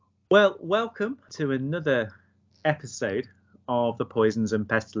Well, welcome to another episode of the Poisons and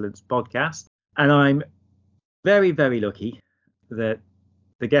Pestilence podcast. And I'm very, very lucky that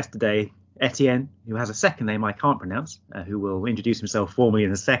the guest today, Étienne, who has a second name I can't pronounce, who will introduce himself formally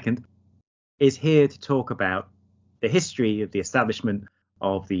in a second, is here to talk about the history of the establishment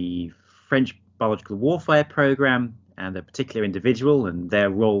of the French biological warfare program and a particular individual and their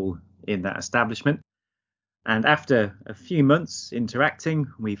role in that establishment. And after a few months interacting,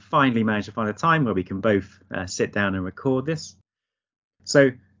 we finally managed to find a time where we can both sit down and record this.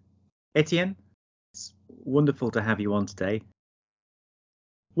 So, Etienne, it's wonderful to have you on today.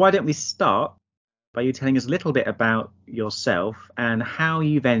 Why don't we start by you telling us a little bit about yourself and how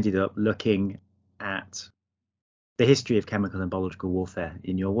you've ended up looking at the history of chemical and biological warfare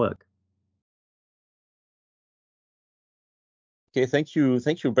in your work? Okay, thank you,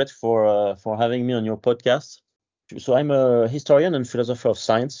 Brett, for having me on your podcast. So I'm a historian and philosopher of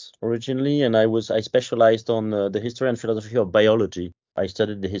science originally, and I specialized on the history and philosophy of biology. I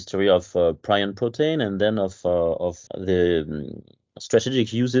studied the history of prion protein and then of the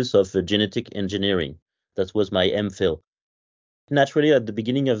strategic uses of genetic engineering. That was my MPhil. Naturally, at the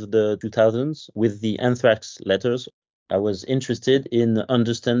beginning of the 2000s, with the anthrax letters, I was interested in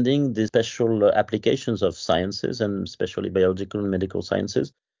understanding the special applications of sciences, and especially biological and medical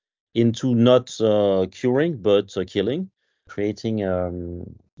sciences, into not curing, but killing, creating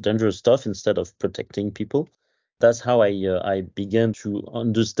dangerous stuff instead of protecting people. That's how I began to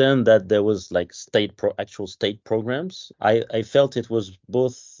understand that there was like actual state programs. I felt it was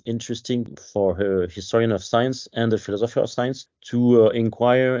both interesting for a historian of science and a philosopher of science to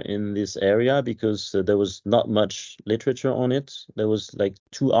inquire in this area because there was not much literature on it. There was like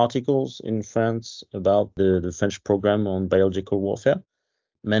 2 articles in France about the French program on biological warfare.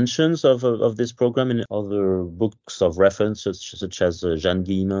 Mentions of this program in other books of reference, such as Jeanne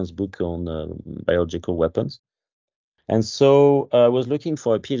Guillemin's book on biological weapons. And so I was looking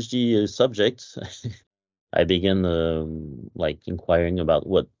for a PhD subject. I began inquiring about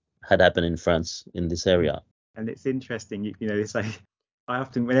what had happened in France in this area. And it's interesting, it's like I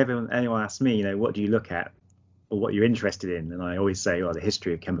often, whenever anyone asks me, what do you look at or what you're interested in, and I always say, the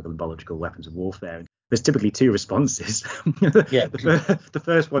history of chemical and biological weapons of warfare. And there's typically 2 responses. Yeah. The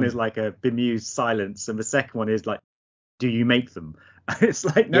first one is like a bemused silence, and the second one is like, do you make them? It's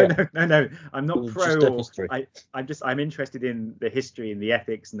like, no, I'm not pro. Just history. I'm interested in the history and the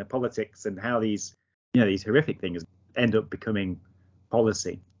ethics and the politics and how these horrific things end up becoming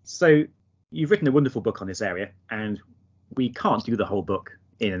policy. So you've written a wonderful book on this area, and we can't do the whole book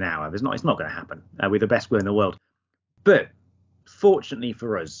in an hour. It's not going to happen with the best will in the world. But fortunately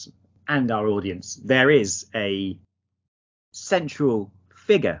for us and our audience, there is a central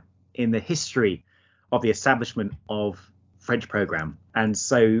figure in the history of the establishment of French program. And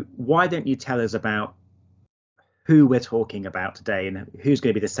so why don't you tell us about who we're talking about today and who's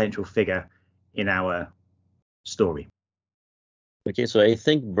going to be the central figure in our story? Okay, so I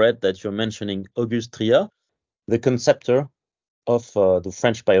think, Brett, that you're mentioning Auguste Trillat, the conceptor of the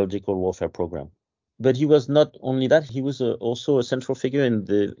French biological warfare program. But he was not only that; he was also a central figure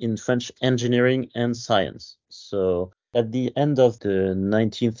in French engineering and science. So at the end of the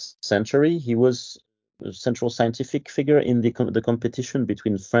 19th century, he was a central scientific figure in the competition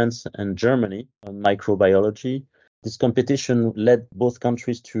between France and Germany on microbiology. This competition led both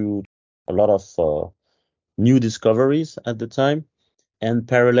countries to a lot of new discoveries at the time and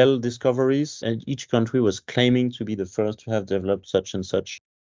parallel discoveries, and each country was claiming to be the first to have developed such and such.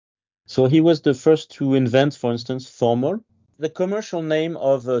 So he was the first to invent, for instance, formol, the commercial name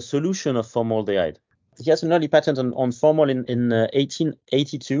of a solution of formaldehyde. He has an early patent on formol in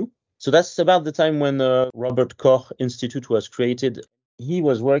 1882. So that's about the time when Robert Koch Institute was created. He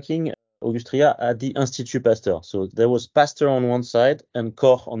was working, Auguste Trillat, at the Institut Pasteur. So there was Pasteur on one side and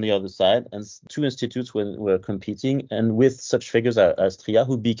Koch on the other side, and 2 institutes were competing, and with such figures as Trillat,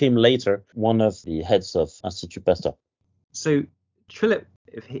 who became later one of the heads of Institut Pasteur. So Trillat,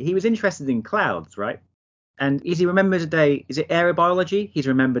 he was interested in clouds, right? And is he remembered today? Is it aerobiology? He's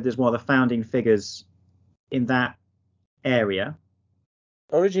remembered as one of the founding figures in that area.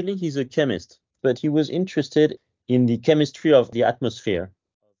 Originally, he's a chemist, but he was interested in the chemistry of the atmosphere,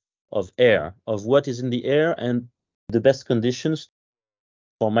 of air, of what is in the air and the best conditions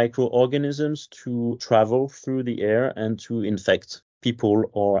for microorganisms to travel through the air and to infect people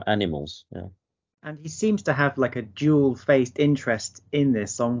or animals. Yeah. And he seems to have like a dual-faced interest in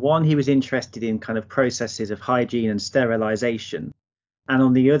this. On one, he was interested in kind of processes of hygiene and sterilization. And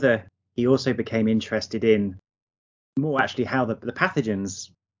on the other, he also became interested in more actually how the pathogens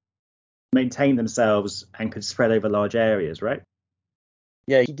maintain themselves and could spread over large areas, right?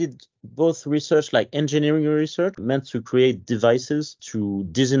 Yeah, he did both research, like engineering research, meant to create devices to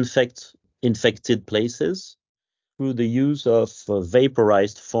disinfect infected places through the use of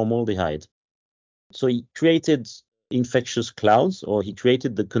vaporized formaldehyde. So he created infectious clouds, or he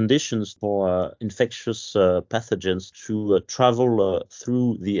created the conditions for infectious pathogens to travel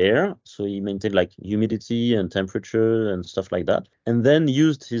through the air. So he maintained like humidity and temperature and stuff like that, and then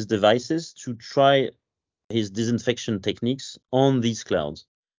used his devices to try his disinfection techniques on these clouds.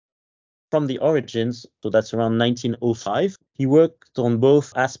 From the origins, so that's around 1905, he worked on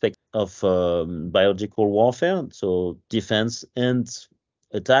both aspects of biological warfare, so defense and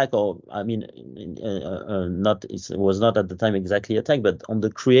attack, or I mean, not it was not at the time exactly attack, but on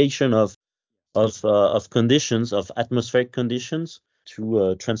the creation of conditions, of atmospheric conditions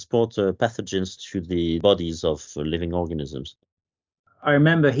to transport pathogens to the bodies of living organisms. I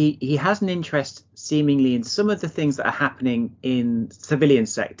remember he has an interest seemingly in some of the things that are happening in civilian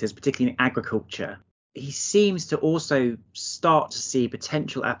sectors, particularly in agriculture. He seems to also start to see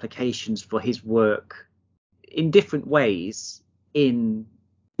potential applications for his work in different ways in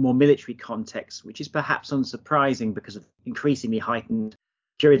more military contexts, which is perhaps unsurprising because of increasingly heightened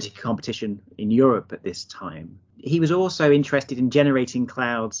security competition in Europe at this time. He was also interested in generating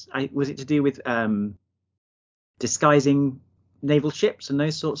clouds. Was it to do with disguising naval ships and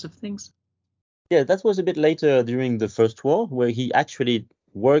those sorts of things? Yeah, that was a bit later during the First War, where he actually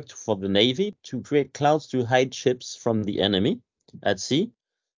worked for the Navy to create clouds to hide ships from the enemy at sea.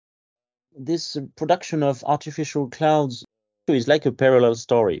 This production of artificial clouds is like a parallel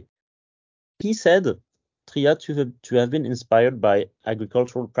story. He said Trillat to have been inspired by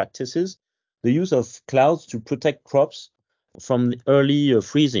agricultural practices, the use of clouds to protect crops from the early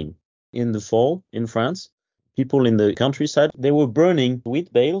freezing in the fall in France. People in the countryside, they were burning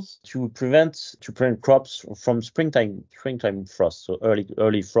wheat bales to prevent crops from springtime frosts, so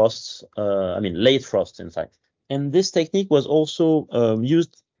early frosts. Late frosts, in fact. And this technique was also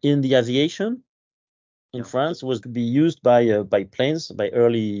used in the aviation in France. Was to be used by planes, by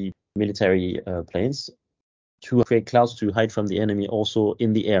early military planes, to create clouds to hide from the enemy, also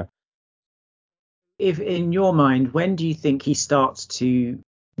in the air. If in your mind, when do you think he starts to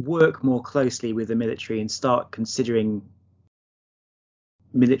work more closely with the military and start considering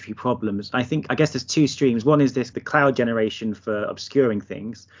military problems? I guess there's two streams. One is the cloud generation for obscuring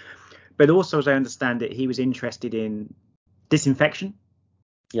things, but also, as I understand it, he was interested in disinfection.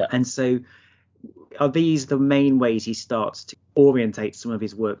 Yeah. And so are these the main ways he starts to orientate some of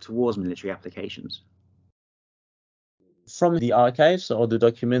his work towards military applications? From the archives or the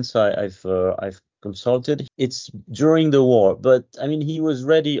documents I've consulted, it's during the war, but I mean he was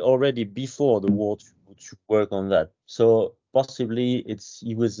ready already before the war to work on that. So possibly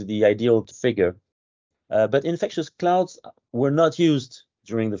he was the ideal figure. But infectious clouds were not used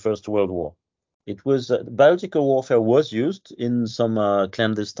during the First World War. It was biological warfare was used in some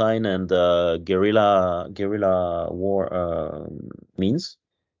clandestine and guerrilla war means,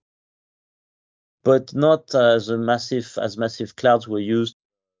 but not as massive clouds were used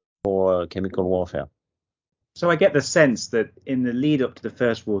for chemical warfare. So I get the sense that in the lead up to the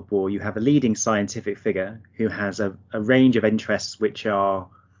First World War, you have a leading scientific figure who has a range of interests which are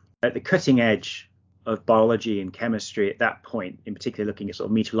at the cutting edge of biology and chemistry at that point, in particular looking at sort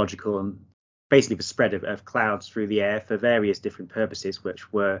of meteorological and basically the spread of clouds through the air for various different purposes,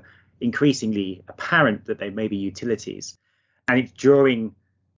 which were increasingly apparent that they may be utilities. And it's during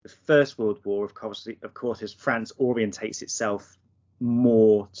the First World War, of course, as France orientates itself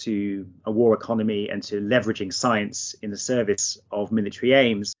more to a war economy and to leveraging science in the service of military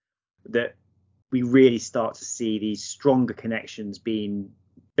aims, that we really start to see these stronger connections being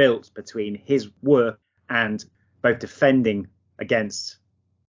built between his work and both defending against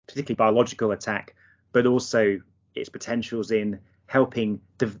particularly biological attack, but also its potentials in helping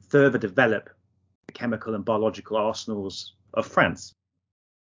to further develop the chemical and biological arsenals of France.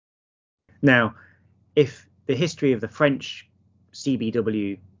 Now, if the history of the French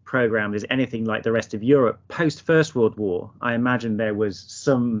CBW program is anything like the rest of Europe post First World War, I imagine there was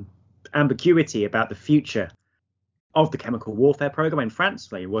some ambiguity about the future of the chemical warfare program in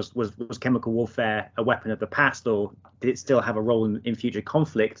France. Like, was chemical warfare a weapon of the past, or did it still have a role in future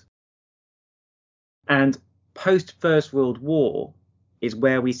conflict? And post First World War is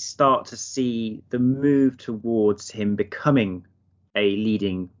where we start to see the move towards him becoming a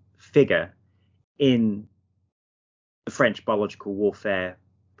leading figure in the French biological warfare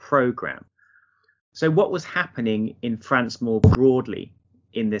program. So what was happening in France more broadly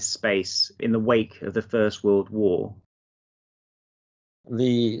in this space in the wake of the First World War?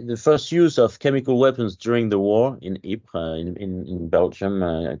 The first use of chemical weapons during the war in Ypres, in Belgium,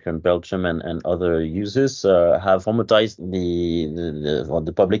 current Belgium, and other uses have traumatized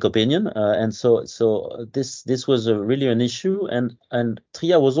the public opinion, and so this was really an issue, and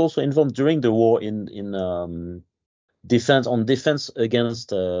Trillat was also involved during the war in defense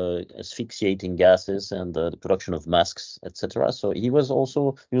against asphyxiating gases and the production of masks, etc. So he was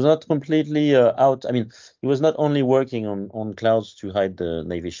not completely out. I mean, he was not only working on clouds to hide the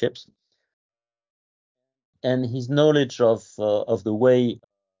Navy ships, and his knowledge of the way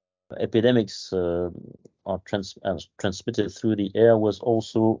epidemics are transmitted through the air was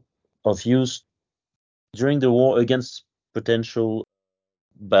also of use during the war against potential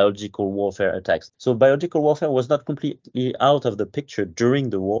biological warfare attacks. So biological warfare was not completely out of the picture during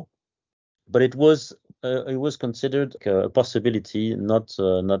the war, but it was considered a possibility, not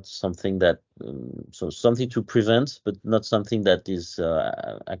something that so something to prevent, but not something that is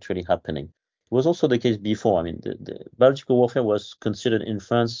actually happening. It was also the case before. I mean, the biological warfare was considered in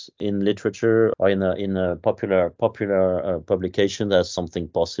France in literature or in a popular publication as something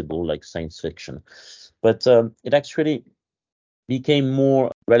possible, like science fiction, but it actually became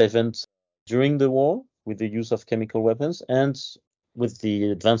more relevant during the war with the use of chemical weapons and with the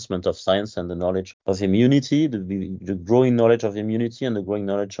advancement of science and the knowledge of immunity, the growing knowledge of immunity and the growing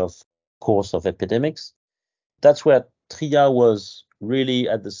knowledge of course of epidemics. That's where Trillat was really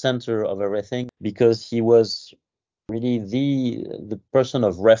at the center of everything, because he was really the person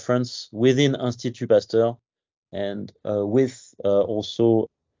of reference within Institut Pasteur, and with also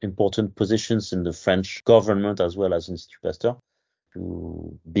important positions in the French government as well as Institut Pasteur,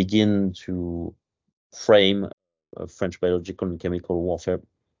 to begin to frame French biological and chemical warfare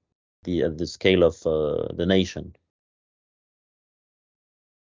at the scale of the nation.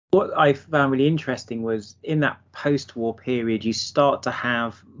 What I found really interesting was in that post-war period, you start to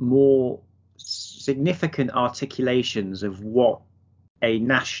have more significant articulations of what a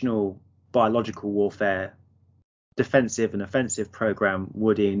national biological warfare defensive and offensive program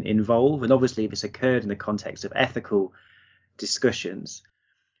would involve. And obviously this occurred in the context of ethical discussions.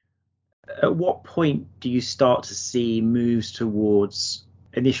 At what point do you start to see moves towards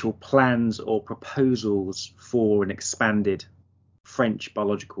initial plans or proposals for an expanded French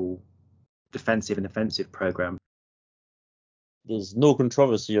biological defensive and offensive program? There's no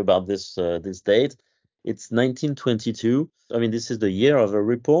controversy about this date. It's 1922. I mean, this is the year of a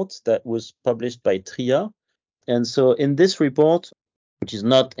report that was published by Trillat. And so in this report, which is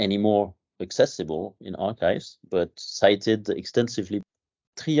not anymore accessible in archives, but cited extensively,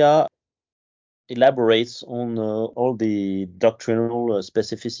 Trillat elaborates on all the doctrinal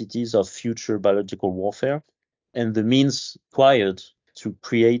specificities of future biological warfare and the means required to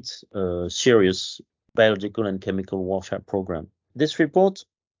create a serious biological and chemical warfare program. This report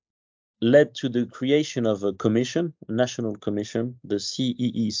led to the creation of a commission, a national commission, the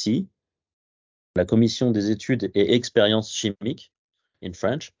CEEC, la Commission des études et expériences chimiques in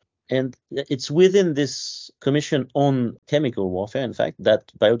French. And it's within this commission on chemical warfare, in fact,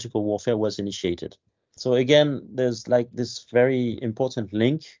 that biological warfare was initiated. So again, there's like this very important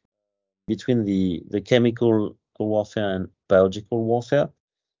link between the chemical warfare and biological warfare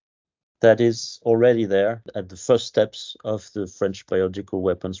that is already there at the first steps of the French biological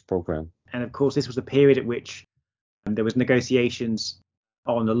weapons program. And of course, this was a period at which there was negotiations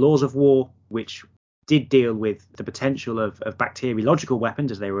on the laws of war, which did deal with the potential of bacteriological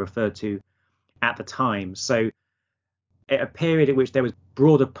weapons, as they were referred to at the time. So a period in which there was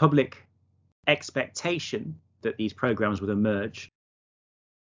broader public expectation that these programs would emerge.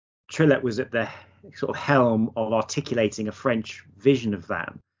 Trillat was at the sort of helm of articulating a French vision of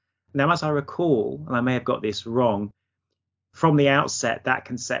that. Now, as I recall, and I may have got this wrong, from the outset, that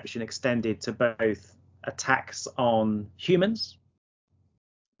conception extended to both attacks on humans,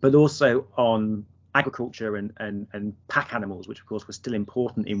 but also on agriculture and pack animals, which of course were still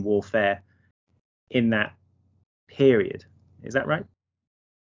important in warfare in that period. Is that right?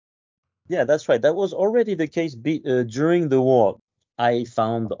 Yeah, that's right. That was already the case during the war. I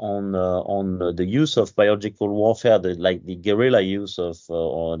found on the use of biological warfare, the guerrilla use of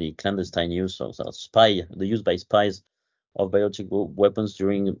or the clandestine use of the use by spies of biological weapons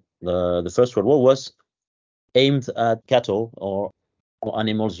during the First World War was aimed at cattle or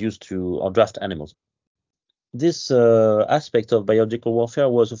animals used to or draft animals. This aspect of biological warfare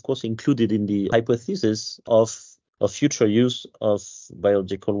was, of course, included in the hypothesis of future use of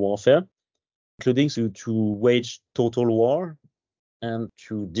biological warfare, including to wage total war and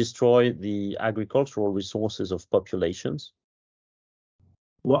to destroy the agricultural resources of populations.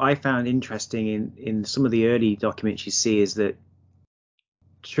 What I found interesting in some of the early documents you see is that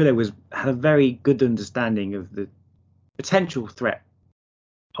Trillat had a very good understanding of the potential threat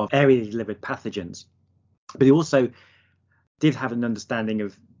of aerially delivered pathogens, but he also did have an understanding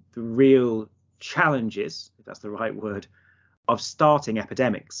of the real challenges, if that's the right word, of starting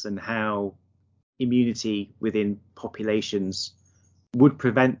epidemics and how immunity within populations would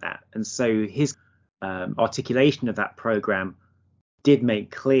prevent that. And so his articulation of that program did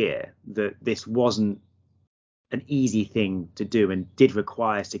make clear that this wasn't an easy thing to do and did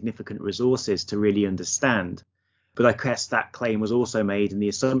require significant resources to really understand. But I guess that claim was also made in the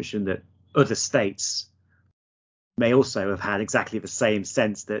assumption that other states may also have had exactly the same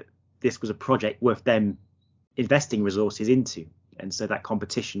sense that this was a project worth them investing resources into. And so that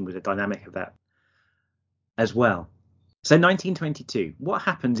competition was a dynamic of that as well. So 1922, what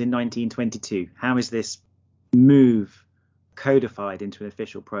happens in 1922? How is this move codified into an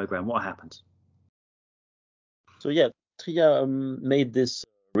official program? What happens? So yeah, Trillat made this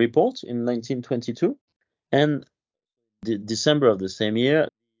report in 1922, and December of the same year,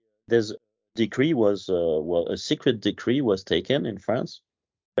 there's decree was a secret decree was taken in France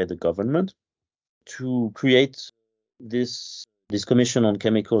by the government to create this Commission on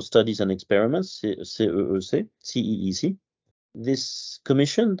Chemical Studies and Experiments, CEEC. This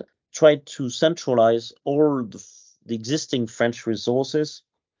commission tried to centralize all the existing French resources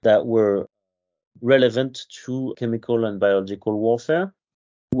that were relevant to chemical and biological warfare,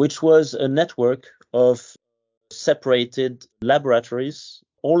 which was a network of separated laboratories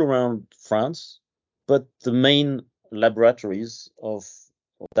all around France, but the main laboratories of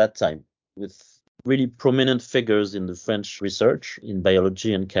that time, with really prominent figures in the French research in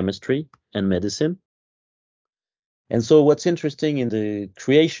biology and chemistry and medicine. And so what's interesting in the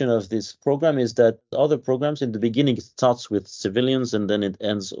creation of this program is that other programs in the beginning it starts with civilians and then it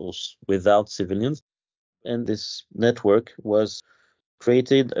ends without civilians. And this network was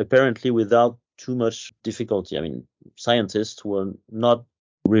created apparently without too much difficulty. I mean, scientists were not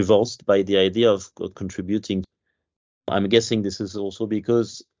revulsed by the idea of contributing. I'm guessing this is also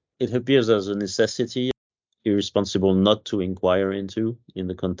because it appears as a necessity, irresponsible not to inquire into in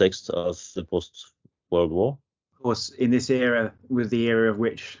the context of the post-World War. Of course, in this era was the era of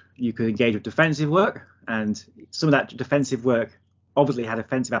which you could engage with defensive work, and some of that defensive work obviously had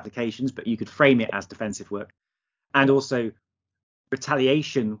offensive applications, but you could frame it as defensive work. And also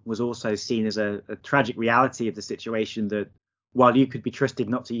retaliation was also seen as a tragic reality of the situation, that while you could be trusted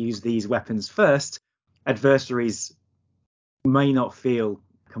not to use these weapons first, adversaries may not feel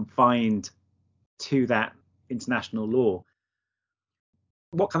confined to that international law.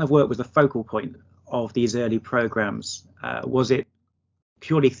 What kind of work was the focal point of these early programs? Was it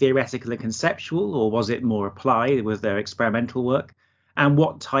purely theoretical and conceptual, or was it more applied? Was there experimental work? And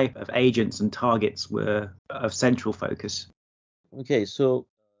what type of agents and targets were of central focus? Okay, so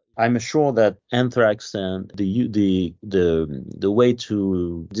I'm sure that anthrax and the way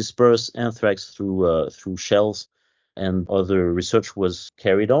to disperse anthrax through shells and other research was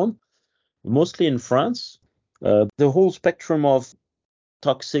carried on, mostly in France. The whole spectrum of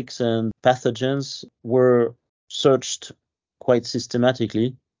toxics and pathogens were searched quite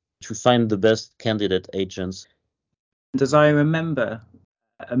systematically to find the best candidate agents. And as I remember,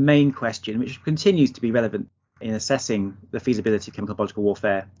 a main question, which continues to be relevant in assessing the feasibility of chemical biological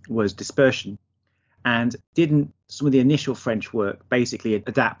warfare, was dispersion. And didn't some of the initial French work basically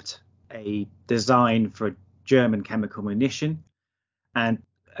adapt a design for a German chemical munition? And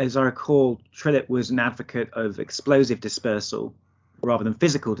as I recall, Trillat was an advocate of explosive dispersal rather than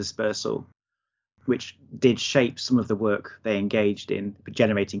physical dispersal, which did shape some of the work they engaged in,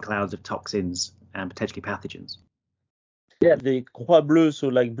 generating clouds of toxins and potentially pathogens. Yeah, the Croix Bleue, so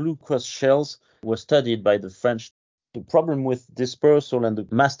like blue cross shells, were studied by the French. The problem with dispersal and the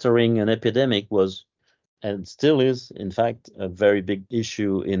mastering an epidemic was, and still is, in fact, a very big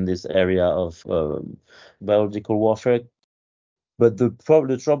issue in this area of biological warfare. But the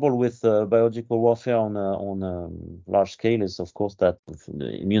trouble with biological warfare on a large scale is, of course, that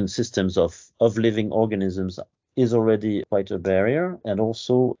the immune systems of living organisms is already quite a barrier, and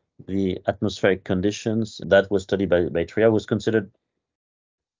also the atmospheric conditions that was studied by Trillat was considered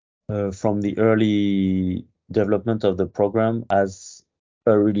from the early development of the program as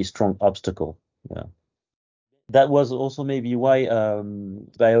a really strong obstacle. Yeah. That was also maybe why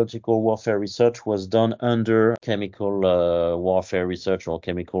biological warfare research was done under chemical warfare research or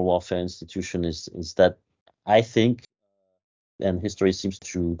chemical warfare institution is that I think, and history seems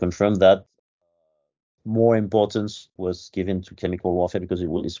to confirm that, more importance was given to chemical warfare because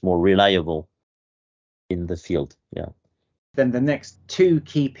it's more reliable in the field. Yeah. Then the next two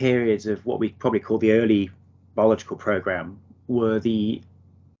key periods of what we probably call the early biological program were the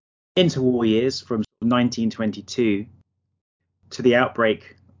interwar years from 1922 to the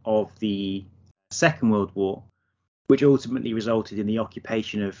outbreak of the Second World War, which ultimately resulted in the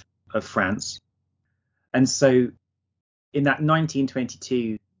occupation of France. And so in that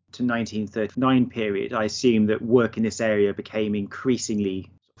 1922 to 1939 period, I assume that work in this area became increasingly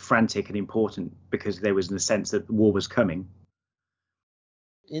frantic and important because there was a sense that the war was coming.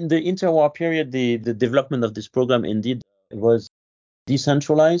 In the interwar period, the development of this program indeed was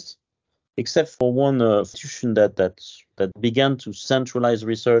decentralized, except for one institution that began to centralize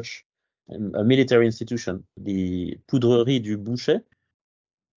research, a military institution, the Poudrerie du Boucher.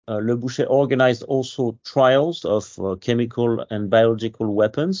 Le Boucher organized also trials of chemical and biological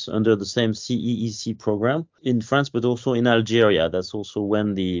weapons under the same CEEC program in France, but also in Algeria. That's also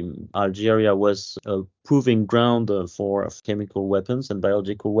when Algeria was a proving ground for chemical weapons and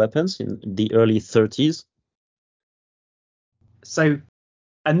biological weapons in the early 30s. So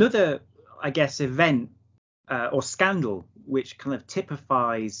another, I guess, event or scandal which kind of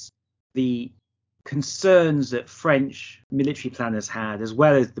typifies the concerns that French military planners had, as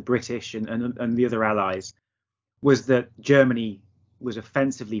well as the British and the other allies, was that Germany was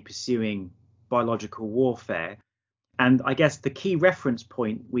offensively pursuing biological warfare. And I guess the key reference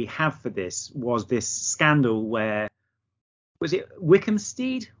point we have for this was this scandal where, was it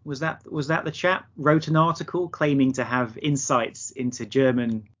Wickhamsteed? Was that the chap wrote an article claiming to have insights into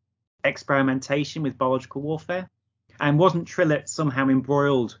German experimentation with biological warfare? And wasn't Trillat somehow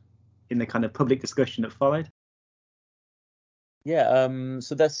embroiled in the kind of public discussion that followed? Yeah,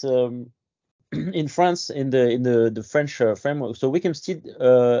 so that's in France, in the French framework. So Wickhamsteed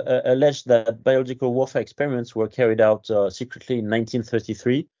alleged that biological warfare experiments were carried out secretly in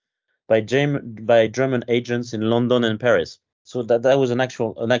 1933 by German agents in London and Paris. So that was an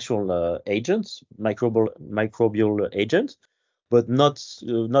actual agent, microbial agent, but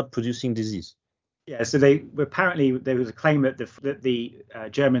not producing disease. Yeah, so there was a claim that the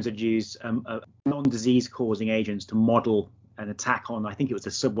Germans had used non-disease causing agents to model an attack on, I think it was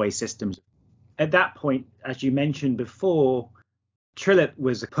the subway systems. At that point, as you mentioned before, Trillat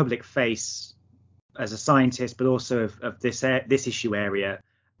was a public face as a scientist, but also of this issue area,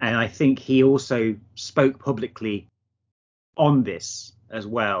 and I think he also spoke publicly on this as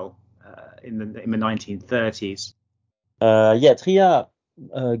well in the 1930s. Trillat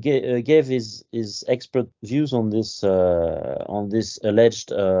gave his expert views on this alleged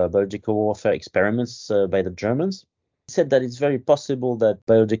biological warfare experiments by the Germans. He said that it's very possible that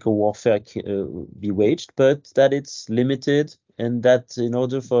biological warfare be waged, but that it's limited, and that in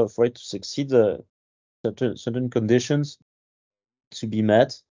order for it to succeed, certain conditions to be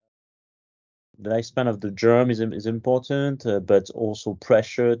met. The lifespan of the germ is important, but also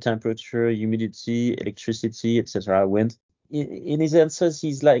pressure, temperature, humidity, electricity, etc. Wind. In his answers,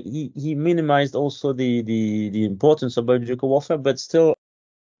 he minimized also the importance of biological warfare, but still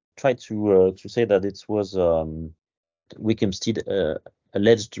tried to say that it was Wickhamsteed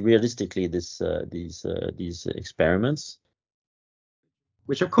alleged realistically these experiments,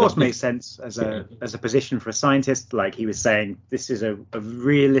 which of course makes sense as a position for a scientist. Like he was saying, this is a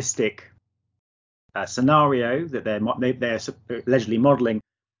realistic scenario that they're allegedly modeling,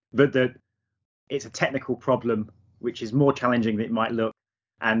 but that it's a technical problem which is more challenging than it might look.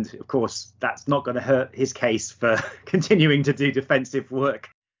 And of course, that's not going to hurt his case for continuing to do defensive work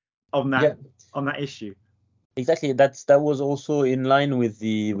on that issue. Exactly. That was also in line with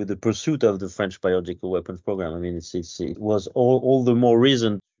the pursuit of the French biological weapons program. I mean, it was all the more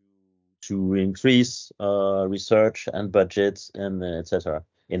reason to increase research and budgets and etc.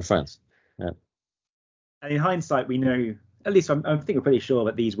 in France. Yeah. And in hindsight, we know, at least I think we're pretty sure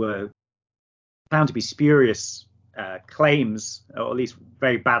that these were found to be spurious claims, or at least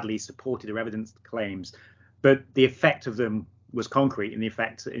very badly supported or evidenced claims. But the effect of them was concrete, and the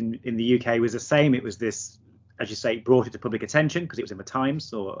effect in the UK was the same. It was this, as you say, brought it to public attention because it was in the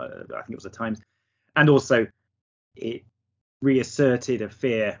Times, or I think it was the Times, and also it reasserted a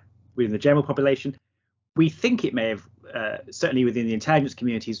fear within the general population. We think it may have, certainly within the intelligence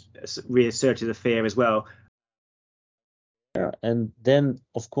communities, reasserted a fear as well. And then,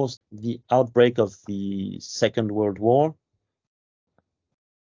 of course, the outbreak of the Second World War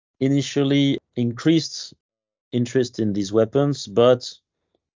initially increased interest in these weapons, but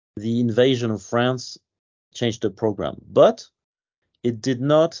the invasion of France changed the program. But it did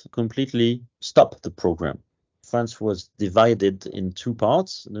not completely stop the program. France was divided in two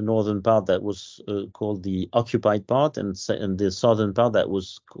parts: the northern part that was called the occupied part, and the southern part that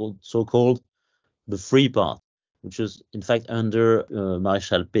was so-called the free part. which was in fact under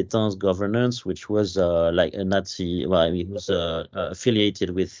Marshal Pétain's governance, which was like a Nazi. Well, I mean, he was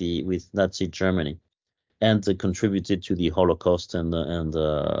affiliated with Nazi Germany, and contributed to the Holocaust,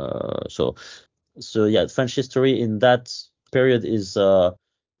 so yeah, French history in that period is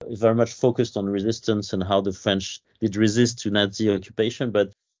very much focused on resistance and how the French did resist to Nazi occupation,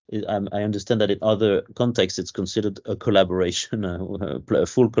 but I understand that in other contexts it's considered a collaboration, a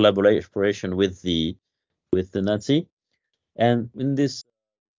full collaboration with the Nazi. And in this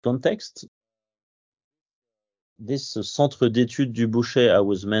context, this Centre d'études du Bouchet I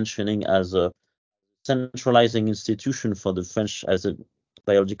was mentioning as a centralizing institution for the French as a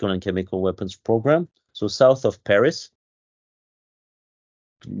biological and chemical weapons program, so south of Paris,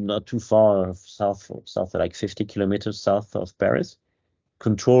 not too far south, like 50 kilometers south of Paris,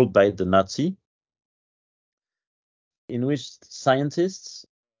 controlled by the Nazi, in which scientists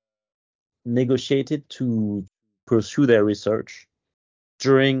negotiated to pursue their research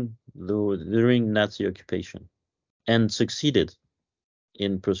during Nazi occupation and succeeded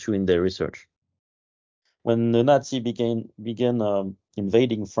in pursuing their research. When the Nazi began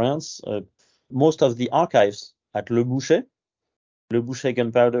invading France, most of the archives at Le Bouchet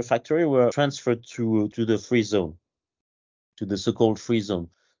gunpowder factory, were transferred to the free zone, to the so-called free zone.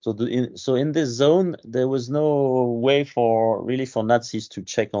 So in this zone, there was no way for Nazis to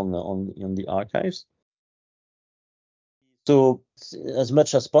check on the archives. So as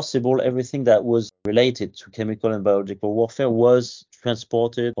much as possible, everything that was related to chemical and biological warfare was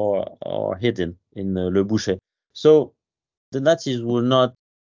transported or hidden in Le Bouchet. So the Nazis were not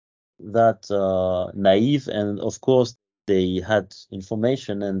that naive, and of course they had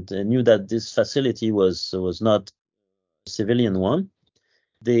information and knew that this facility was not a civilian one.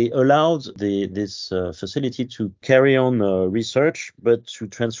 They allowed this facility to carry on research, but to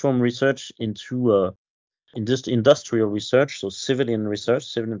transform research into industrial research, so civilian research,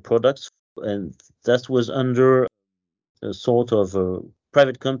 civilian products, and that was under a sort of a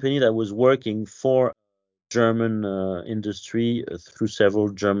private company that was working for German industry through several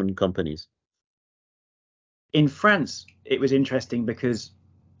German companies. In France, it was interesting because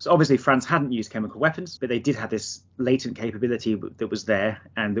obviously France hadn't used chemical weapons, but they did have this latent capability that was there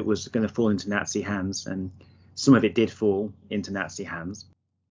and that was going to fall into Nazi hands, and some of it did fall into Nazi hands.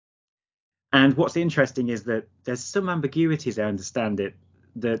 And what's interesting is that there's some ambiguity, as I understand it,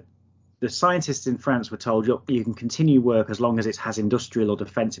 that the scientists in France were told you can continue work as long as it has industrial or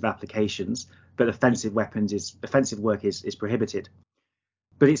defensive applications, but offensive work is prohibited.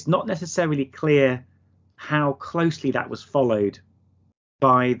 But it's not necessarily clear how closely that was followed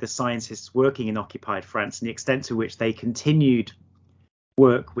by the scientists working in occupied France and the extent to which they continued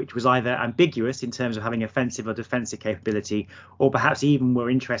work which was either ambiguous in terms of having offensive or defensive capability, or perhaps even were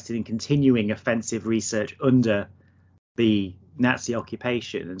interested in continuing offensive research under the Nazi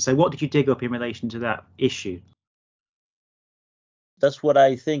occupation. And so what did you dig up in relation to that issue? That's what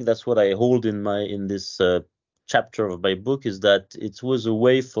I think. That's what I hold in this chapter of my book, is that it was a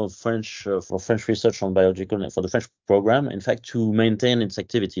way for French research on biological, for the French program, in fact, to maintain its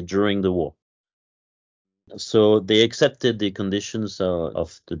activity during the war. So they accepted the conditions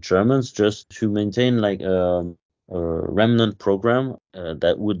of the Germans just to maintain like a remnant program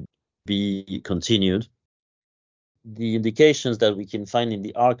that would be continued. The indications that we can find in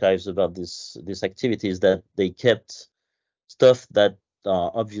the archives about this activity is that they kept stuff that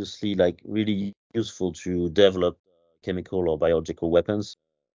are obviously like really useful to develop chemical or biological weapons,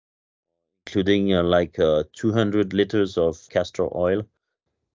 including 200 liters of castor oil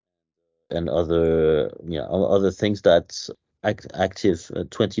and other things that active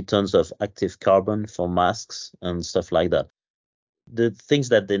 20 tons of active carbon for masks and stuff like that. The things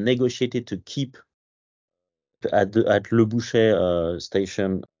that they negotiated to keep at Le Bouchet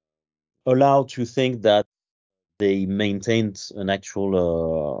station allow to think that they maintained an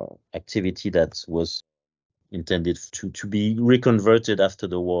actual activity that was intended to be reconverted after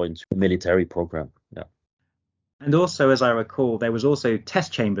the war into a military program. Yeah. And also, as I recall, there was also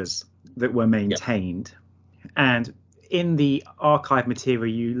test chambers that were maintained. Yeah. And in the archive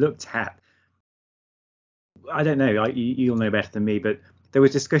material you looked at, I don't know, you'll know better than me, but there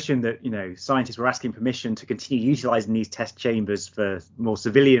was discussion that, scientists were asking permission to continue utilizing these test chambers for more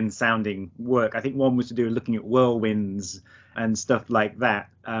civilian sounding work. I think one was to do with looking at whirlwinds and stuff like that.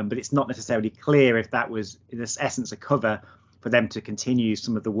 But it's not necessarily clear if that was, in essence, a cover for them to continue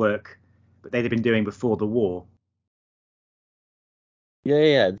some of the work that they'd been doing before the war.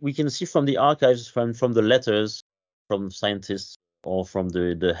 Yeah. We can see from the archives, from the letters from scientists or from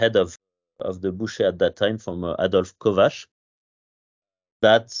the head of the Bouchet at that time, from Adolphe Kovacs,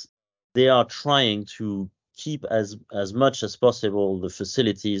 that they are trying to keep as much as possible the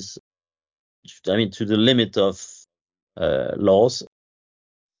facilities, to the limit of laws.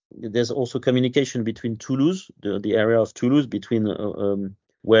 There's also communication between Toulouse, the area of Toulouse, between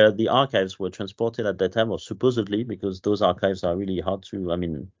where the archives were transported at that time, or supposedly, because those archives are really hard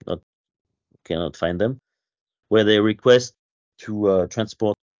to, cannot find them, where they request to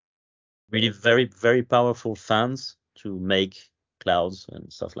transport really very, very powerful fans to make clouds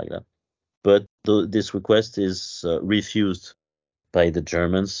and stuff like that. But this request is refused by the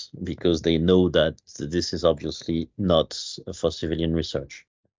Germans because they know that this is obviously not for civilian research.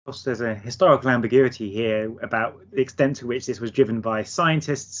 Of course, there's a historical ambiguity here about the extent to which this was driven by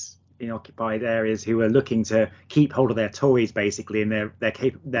scientists in occupied areas who were looking to keep hold of their toys, basically, and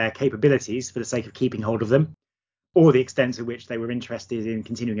their capabilities for the sake of keeping hold of them, or the extent to which they were interested in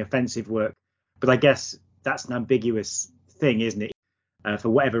continuing offensive work. But I guess that's an ambiguous thing, isn't it? For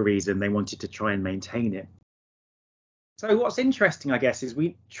whatever reason, they wanted to try and maintain it. So what's interesting, I guess, is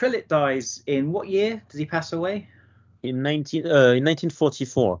Trillat dies in what year does he pass away? In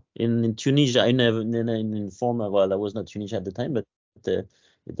 1944 in Tunisia. In former, well, that was not Tunisia at the time, but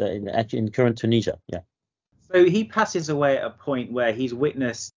in current Tunisia, yeah. So he passes away at a point where he's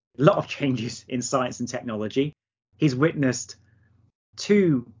witnessed a lot of changes in science and technology. He's witnessed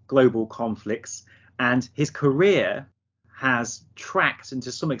 2 global conflicts, and his career has tracked and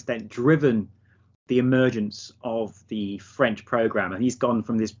to some extent driven the emergence of the French program. And he's gone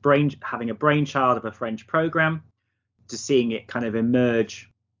from having a brainchild of a French program to seeing it kind of emerge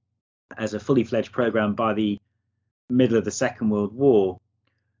as a fully fledged program by the middle of the Second World War.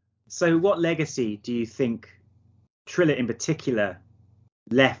 So what legacy do you think Trillat in particular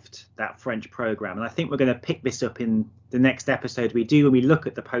left that French program? And I think we're going to pick this up in the next episode we do when we look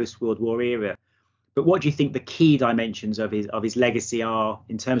at the post-World War era. But what do you think the key dimensions of his legacy are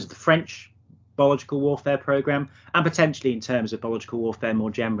in terms of the French biological warfare program and potentially in terms of biological warfare more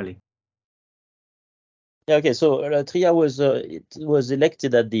generally? Yeah, okay. So Trillat was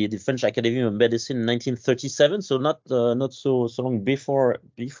elected at the French Academy of Medicine in 1937, so not so long before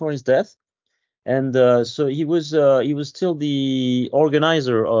his death. And so he was still the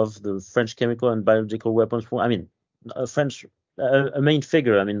organizer of the French chemical and biological weapons. A main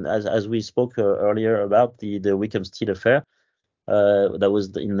figure. As we spoke earlier about the Wickham Steel affair, that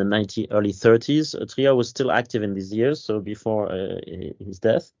was in the early 30s. Trillat was still active in these years, so before his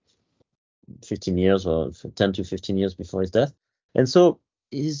death, 15 years or 10 to 15 years before his death. And so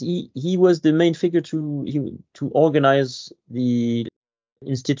he was the main figure to organize the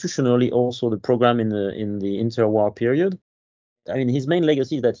institutionally also the program in the interwar period. His main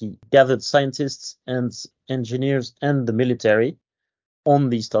legacy is that he gathered scientists and engineers and the military on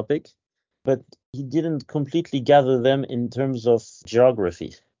this topic, but he didn't completely gather them in terms of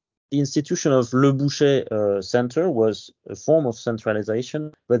geography. The institution of Le Bouchet Center was a form of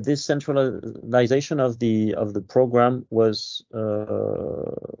centralization, but this centralization of the program was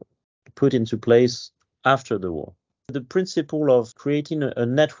put into place after the war. The principle of creating a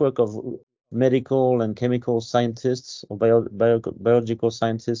network of medical and chemical scientists or biological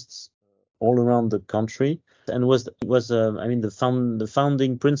scientists all around the country, and was the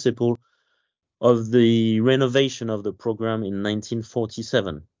founding principle of the renovation of the program in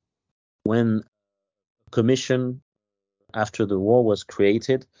 1947, when a commission after the war was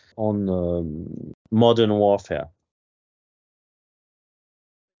created on modern warfare.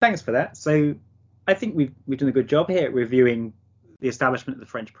 Thanks for that. So I think we've done a good job here at reviewing the establishment of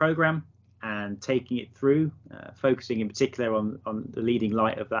the French program and taking it through, focusing in particular on the leading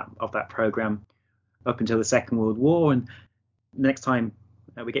light of that program up until the Second World War. And next time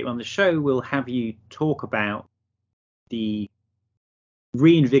we get you on the show, we'll have you talk about the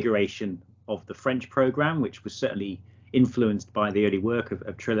reinvigoration of the French program, which was certainly influenced by the early work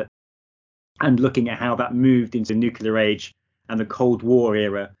of Trillat, and looking at how that moved into the nuclear age and the Cold War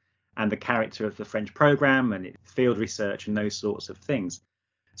era and the character of the French program and its field research and those sorts of things.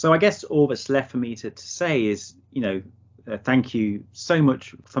 So I guess all that's left for me to say is, thank you so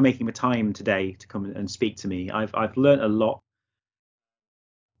much for making the time today to come and speak to me. I've learned a lot.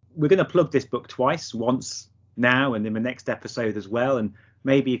 We're going to plug this book twice, once now and in the next episode as well. And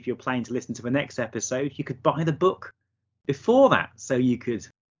maybe if you're planning to listen to the next episode, you could buy the book before that so you could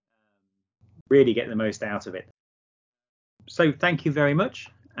really get the most out of it. So thank you very much.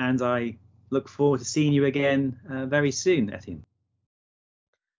 And I look forward to seeing you again very soon, Étienne.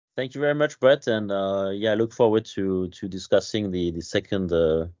 Thank you very much, Brett. And I look forward to discussing the second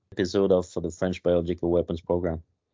episode of the French Biological Weapons Program.